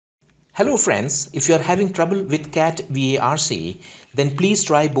Hello friends, if you are having trouble with CAT VARC, then please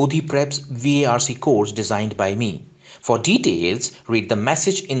try Bodhee Prep's VARC course designed by me. For details, read the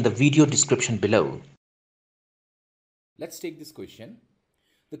message in the video description below. Let's take this question.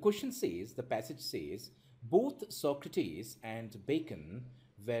 The question says, the passage says, both Socrates and Bacon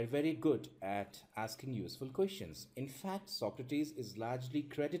were very good at asking useful questions. In fact, Socrates is largely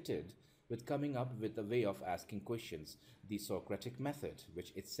credited with coming up with a way of asking questions, the Socratic method,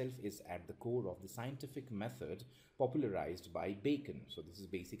 which itself is at the core of the scientific method popularized by Bacon. So, this is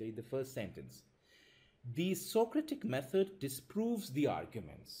basically the first sentence. The Socratic method disproves the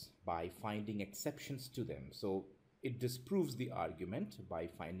arguments by finding exceptions to them. So it disproves the argument by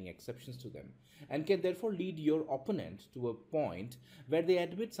finding exceptions to them and can therefore lead your opponent to a point where they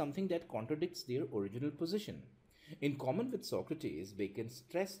admit something that contradicts their original position. In common with Socrates, Bacon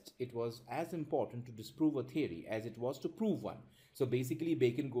stressed it was as important to disprove a theory as it was to prove one. So basically,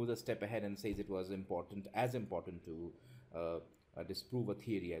 Bacon goes a step ahead and says it was important to disprove a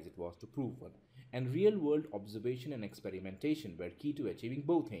theory as it was to prove one. And real world observation and experimentation were key to achieving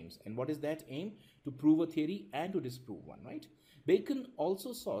both aims. And what is that aim? To prove a theory and to disprove one, right? Bacon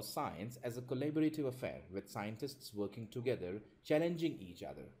also saw science as a collaborative affair with scientists working together, challenging each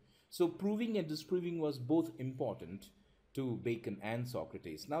other. So proving and disproving was both important to Bacon and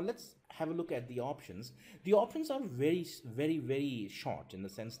Socrates. Now let's have a look at the options. The options are very short in the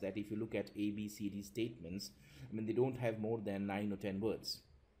sense that if you look at A, B, C, D statements, they don't have more than 9 or 10 words.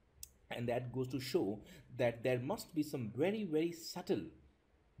 And that goes to show that there must be some very subtle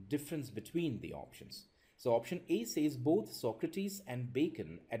difference between the options. So option A says both Socrates and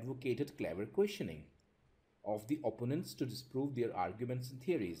Bacon advocated clever questioning of the opponents to disprove their arguments and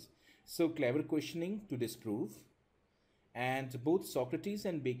theories. So clever questioning to disprove, and both Socrates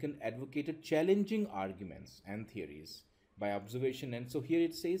and Bacon advocated challenging arguments and theories by observation. And so here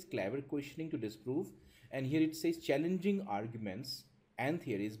it says clever questioning to disprove, and here it says challenging arguments and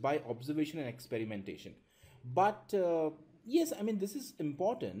theories by observation and experimentation. But yes, this is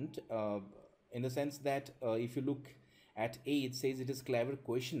important in the sense that if you look at A, it says it is clever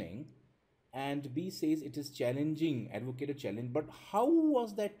questioning, and B says it is challenging, advocated challenge. But how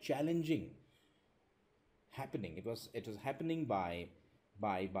was that challenging happening? It was happening by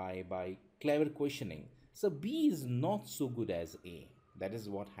clever questioning. So B is not so good as A. That is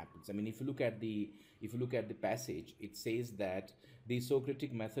what happens. If you look at the passage, it says that the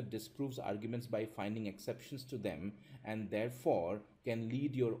Socratic method disproves arguments by finding exceptions to them and therefore can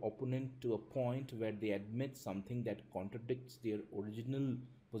lead your opponent to a point where they admit something that contradicts their original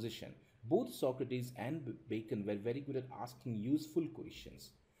position. Both Socrates and Bacon were very good at asking useful questions.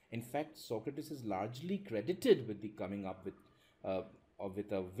 In fact, Socrates is largely credited with the coming up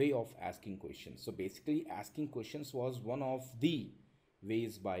with a way of asking questions. So basically, asking questions was one of the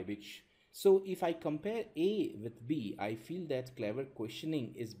ways by which. So if I compare A with B, I feel that clever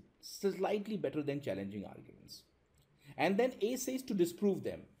questioning is slightly better than challenging arguments. And then A says to disprove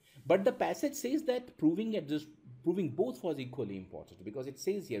them. But the passage says that proving both was equally important, because it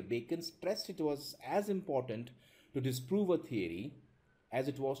says here Bacon stressed it was as important to disprove a theory as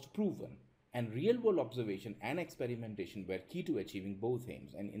it was to prove one. And real world observation and experimentation were key to achieving both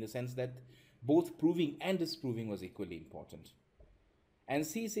aims, and in the sense that both proving and disproving was equally important. And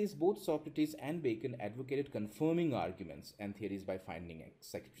C says both Socrates and Bacon advocated confirming arguments and theories by finding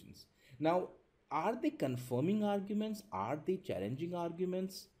exceptions. Now, are they confirming arguments? Are they challenging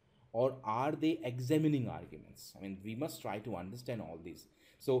arguments? Or are they examining arguments? We must try to understand all these.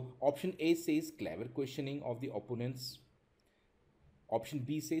 So, option A says clever questioning of the opponents. Option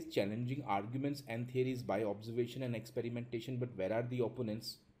B says challenging arguments and theories by observation and experimentation. But where are the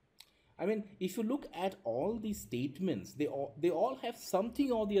opponents? If you look at all these statements, they all have something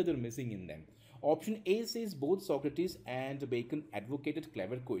or the other missing in them. Option A says both Socrates and Bacon advocated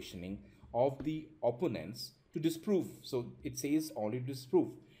clever questioning of the opponents to disprove. So it says only to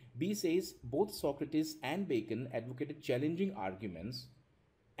disprove. B says both Socrates and Bacon advocated challenging arguments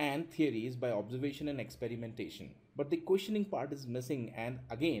and theories by observation and experimentation. But the questioning part is missing, and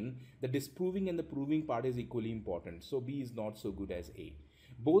again, the disproving and the proving part is equally important. So B is not so good as A.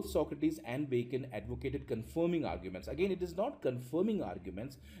 Both Socrates and Bacon advocated confirming arguments. Again, it is not confirming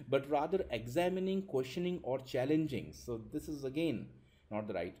arguments, but rather examining, questioning, or challenging. So this is again not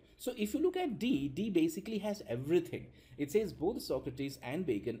the right. So if you look at D basically has everything. It says both Socrates and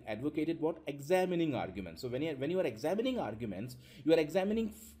Bacon advocated what? Examining arguments. So when you are examining arguments, you are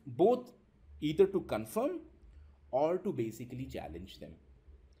examining both either to confirm or to basically challenge them,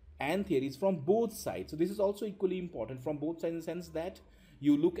 and theories from both sides. So this is also equally important, from both sides, in the sense that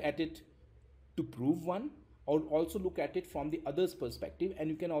you look at it to prove one or also look at it from the other's perspective, and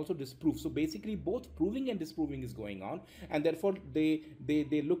you can also disprove. So basically both proving and disproving is going on, and therefore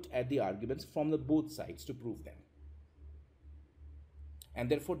they looked at the arguments from the both sides to prove them. And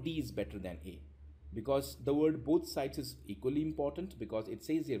therefore D is better than A, because the word both sides is equally important, because it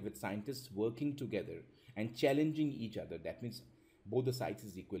says here with scientists working together and challenging each other. That means both the sides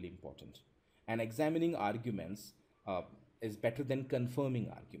is equally important, and examining arguments is better than confirming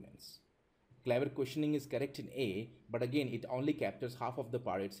arguments. Clever questioning is correct in A, but again it only captures half of the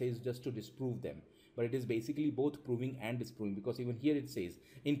part. It says just to disprove them, but it is basically both proving and disproving, because even here it says,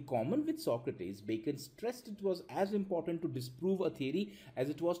 in common with Socrates, Bacon stressed it was as important to disprove a theory as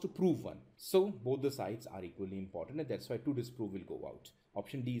it was to prove one. So both the sides are equally important, and that's why to disprove will go out.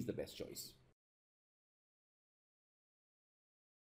 Option D is the best choice.